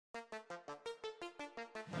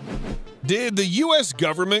Did the US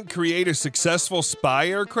government create a successful spy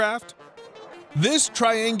aircraft? This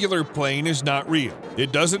triangular plane is not real.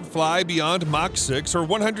 It doesn't fly beyond Mach 6 or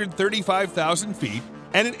 135,000 feet,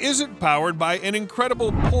 and it isn't powered by an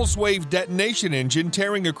incredible pulse wave detonation engine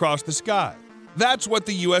tearing across the sky. That's what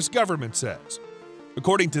the US government says.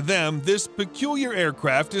 According to them, this peculiar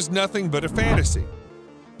aircraft is nothing but a fantasy.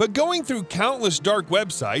 But going through countless dark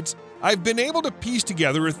websites, I've been able to piece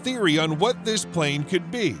together a theory on what this plane could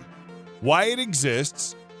be, why it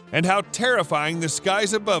exists, and how terrifying the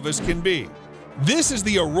skies above us can be. This is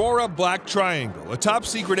the Aurora Black Triangle, a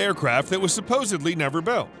top-secret aircraft that was supposedly never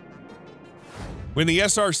built. When the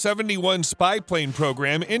SR-71 spy plane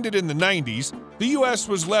program ended in the 90s, the US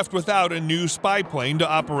was left without a new spy plane to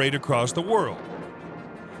operate across the world.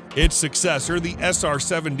 Its successor, the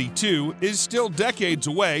SR-72, is still decades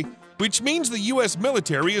away, which means the US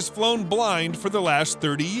military has flown blind for the last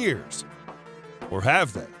 30 years. Or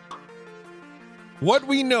have they? What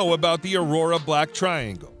we know about the Aurora Black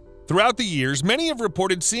Triangle. Throughout the years, many have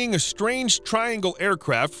reported seeing a strange triangle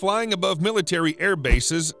aircraft flying above military air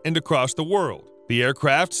bases and across the world. The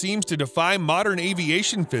aircraft seems to defy modern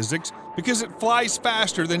aviation physics because it flies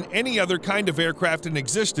faster than any other kind of aircraft in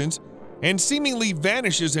existence and seemingly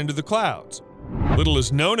vanishes into the clouds. Little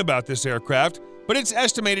is known about this aircraft, but it's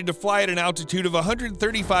estimated to fly at an altitude of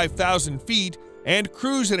 135,000 feet and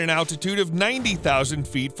cruise at an altitude of 90,000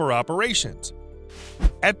 feet for operations.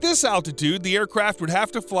 At this altitude, the aircraft would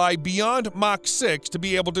have to fly beyond Mach 6 to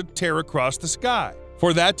be able to tear across the sky.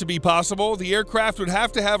 For that to be possible, the aircraft would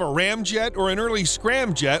have to have a ramjet or an early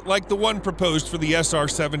scramjet like the one proposed for the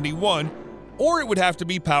SR-71, or it would have to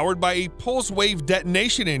be powered by a pulse wave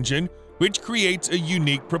detonation engine, which creates a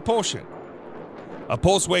unique propulsion. A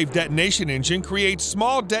pulse wave detonation engine creates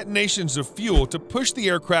small detonations of fuel to push the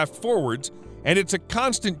aircraft forwards, and it's a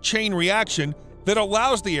constant chain reaction that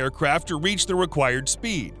allows the aircraft to reach the required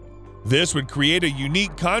speed. This would create a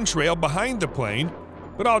unique contrail behind the plane,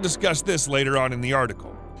 but I'll discuss this later on in the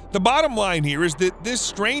article. The bottom line here is that this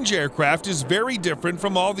strange aircraft is very different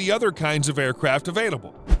from all the other kinds of aircraft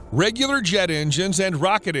available. Regular jet engines and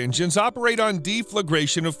rocket engines operate on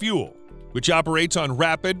deflagration of fuel, which operates on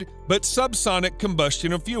rapid but subsonic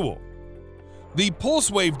combustion of fuel. The pulse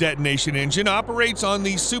wave detonation engine operates on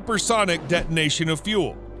the supersonic detonation of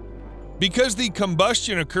fuel. Because the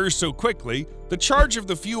combustion occurs so quickly, the charge of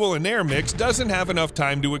the fuel and air mix doesn't have enough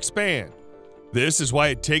time to expand. This is why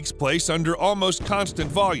it takes place under almost constant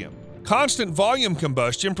volume. Constant volume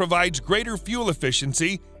combustion provides greater fuel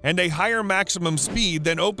efficiency and a higher maximum speed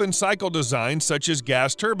than open cycle designs such as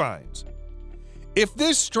gas turbines. If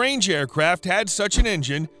this strange aircraft had such an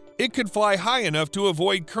engine, it could fly high enough to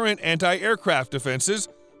avoid current anti-aircraft defenses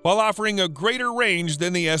while offering a greater range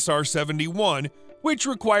than the SR-71, which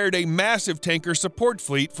required a massive tanker support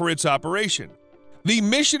fleet for its operation. The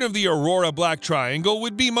mission of the Aurora Black Triangle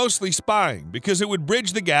would be mostly spying because it would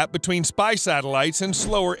bridge the gap between spy satellites and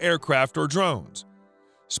slower aircraft or drones.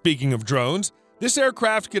 Speaking of drones, this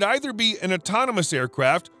aircraft could either be an autonomous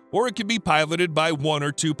aircraft or it could be piloted by 1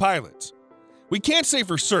 or 2 pilots. We can't say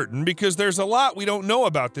for certain because there's a lot we don't know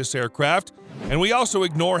about this aircraft, and we also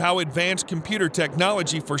ignore how advanced computer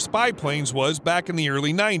technology for spy planes was back in the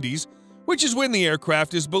early 90s, which is when the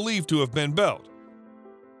aircraft is believed to have been built.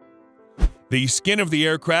 The skin of the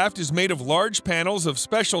aircraft is made of large panels of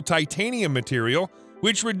special titanium material,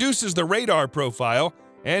 which reduces the radar profile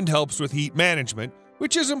and helps with heat management,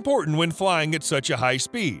 which is important when flying at such a high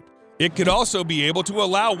speed. It could also be able to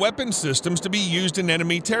allow weapon systems to be used in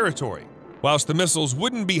enemy territory. Whilst the missiles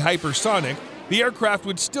wouldn't be hypersonic, the aircraft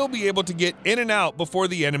would still be able to get in and out before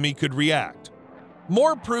the enemy could react.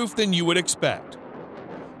 More proof than you would expect.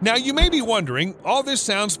 Now you may be wondering, all this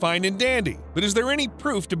sounds fine and dandy, but is there any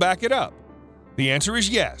proof to back it up? The answer is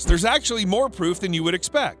yes, there's actually more proof than you would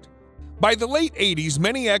expect. By the late 80s,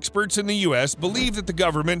 many experts in the US believed that the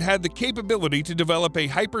government had the capability to develop a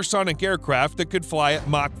hypersonic aircraft that could fly at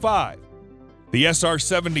Mach 5. The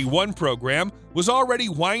SR-71 program was already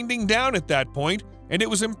winding down at that point, and it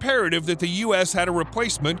was imperative that the US had a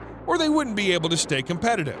replacement or they wouldn't be able to stay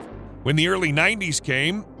competitive. When the early 90s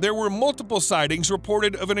came, there were multiple sightings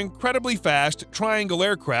reported of an incredibly fast triangle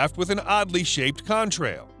aircraft with an oddly shaped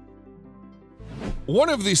contrail. One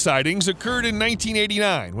of these sightings occurred in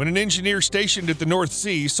 1989 when an engineer stationed at the North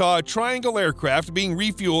Sea saw a triangle aircraft being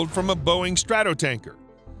refueled from a Boeing STRATOTANKER.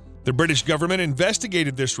 The British government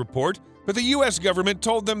investigated this report, but the US government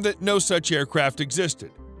told them that no such aircraft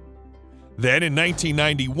existed. Then in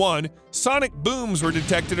 1991, sonic booms were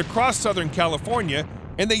detected across Southern California,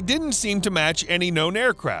 and they didn't seem to match any known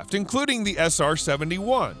aircraft, including the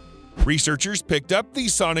SR-71. Researchers picked up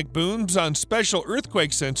these sonic booms on special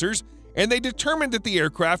earthquake sensors, and they determined that the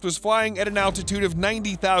aircraft was flying at an altitude of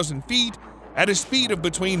 90,000 feet at a speed of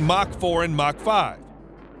between Mach 4 and Mach 5.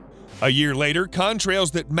 A year later,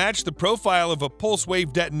 contrails that matched the profile of a pulse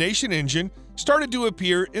wave detonation engine started to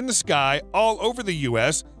appear in the sky all over the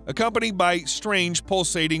U.S., accompanied by strange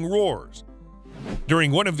pulsating roars.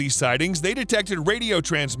 During one of these sightings, they detected radio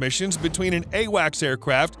transmissions between an AWACS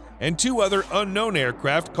aircraft and two other unknown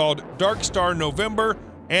aircraft called DARKSTAR November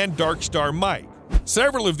and DARKSTAR Mike.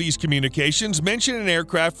 Several of these communications mention an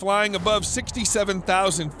aircraft flying above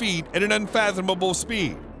 67,000 feet at an unfathomable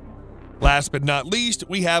speed. Last but not least,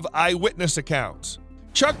 we have eyewitness accounts.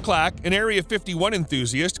 Chuck CLACK, an Area 51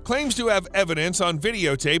 enthusiast, claims to have evidence on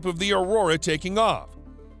videotape of the Aurora taking off.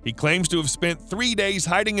 He claims to have spent 3 days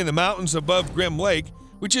hiding in the mountains above Grim Lake,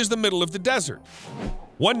 which is the middle of the desert.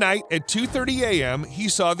 One night at 2:30 a.m., he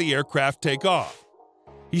saw the aircraft take off.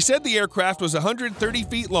 He said the aircraft was 130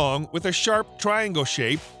 feet long with a sharp triangle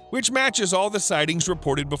shape, which matches all the sightings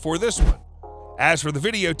reported before this one. As for the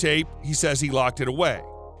videotape, he says he locked it away.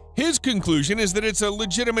 His conclusion is that it's a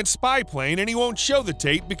legitimate spy plane and he won't show the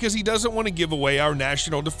tape because he doesn't want to give away our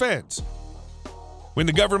national defense. When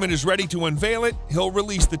the government is ready to unveil it, he'll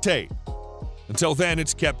release the tape. Until then,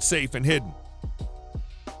 it's kept safe and hidden.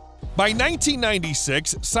 By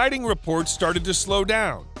 1996, sighting reports started to slow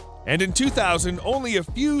down, and in 2000, only a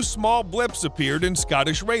few small blips appeared in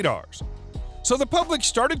Scottish radars. So the public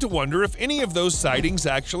started to wonder if any of those sightings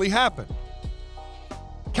actually happened.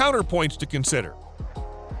 Counterpoints to consider.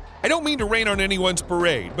 I don't mean to rain on anyone's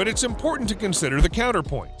parade, but it's important to consider the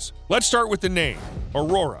counterpoints. Let's start with the name,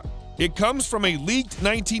 Aurora. It comes from a leaked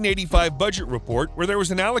 1985 budget report where there was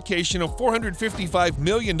an allocation of $455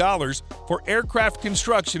 million for aircraft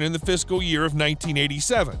construction in the fiscal year of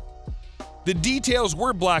 1987. The details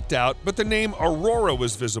were blacked out, but the name Aurora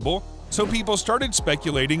was visible, so people started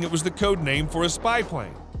speculating it was the code name for a spy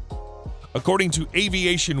plane. According to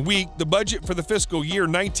Aviation Week, the budget for the fiscal year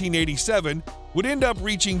 1987 would end up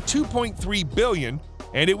reaching $2.3 billion,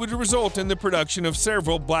 and it would result in the production of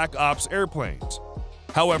several Black Ops airplanes.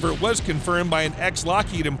 However, it was confirmed by an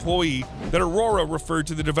ex-Lockheed employee that Aurora referred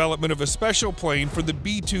to the development of a special plane for the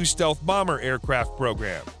B-2 stealth bomber aircraft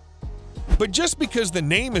program. But just because the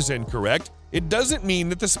name is incorrect, it doesn't mean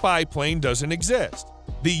that the spy plane doesn't exist.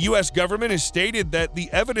 The U.S. government has stated that the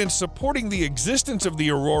evidence supporting the existence of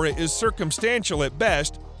the Aurora is circumstantial at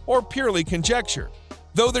best or purely conjecture.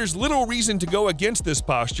 Though there's little reason to go against this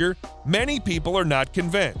posture, many people are not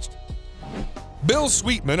convinced. Bill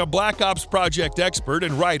SWEETMAN, a Black Ops project expert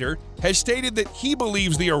and writer, has stated that he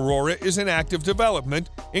believes the Aurora is in active development,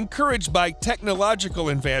 encouraged by technological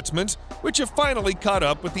advancements which have finally caught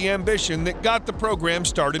up with the ambition that got the program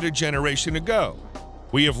started a generation ago.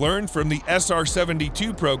 We have learned from the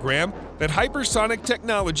SR-72 program that hypersonic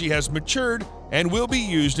technology has matured and will be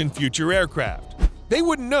used in future aircraft. They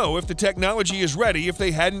wouldn't know if the technology is ready if they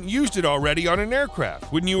hadn't used it already on an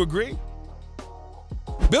aircraft, wouldn't you agree?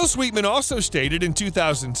 Bill SWEETMAN also stated in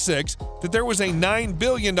 2006 that there was a $9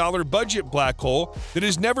 billion budget black hole that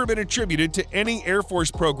has never been attributed to any Air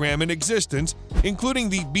Force program in existence, including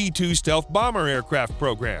the B-2 stealth bomber aircraft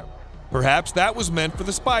program. Perhaps that was meant for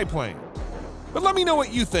the spy plane. But let me know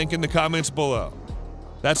what you think in the comments below.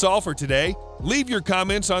 That's all for today. Leave your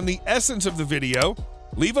comments on the essence of the video,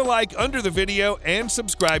 leave a like under the video, and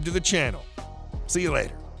subscribe to the channel. See you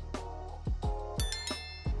later.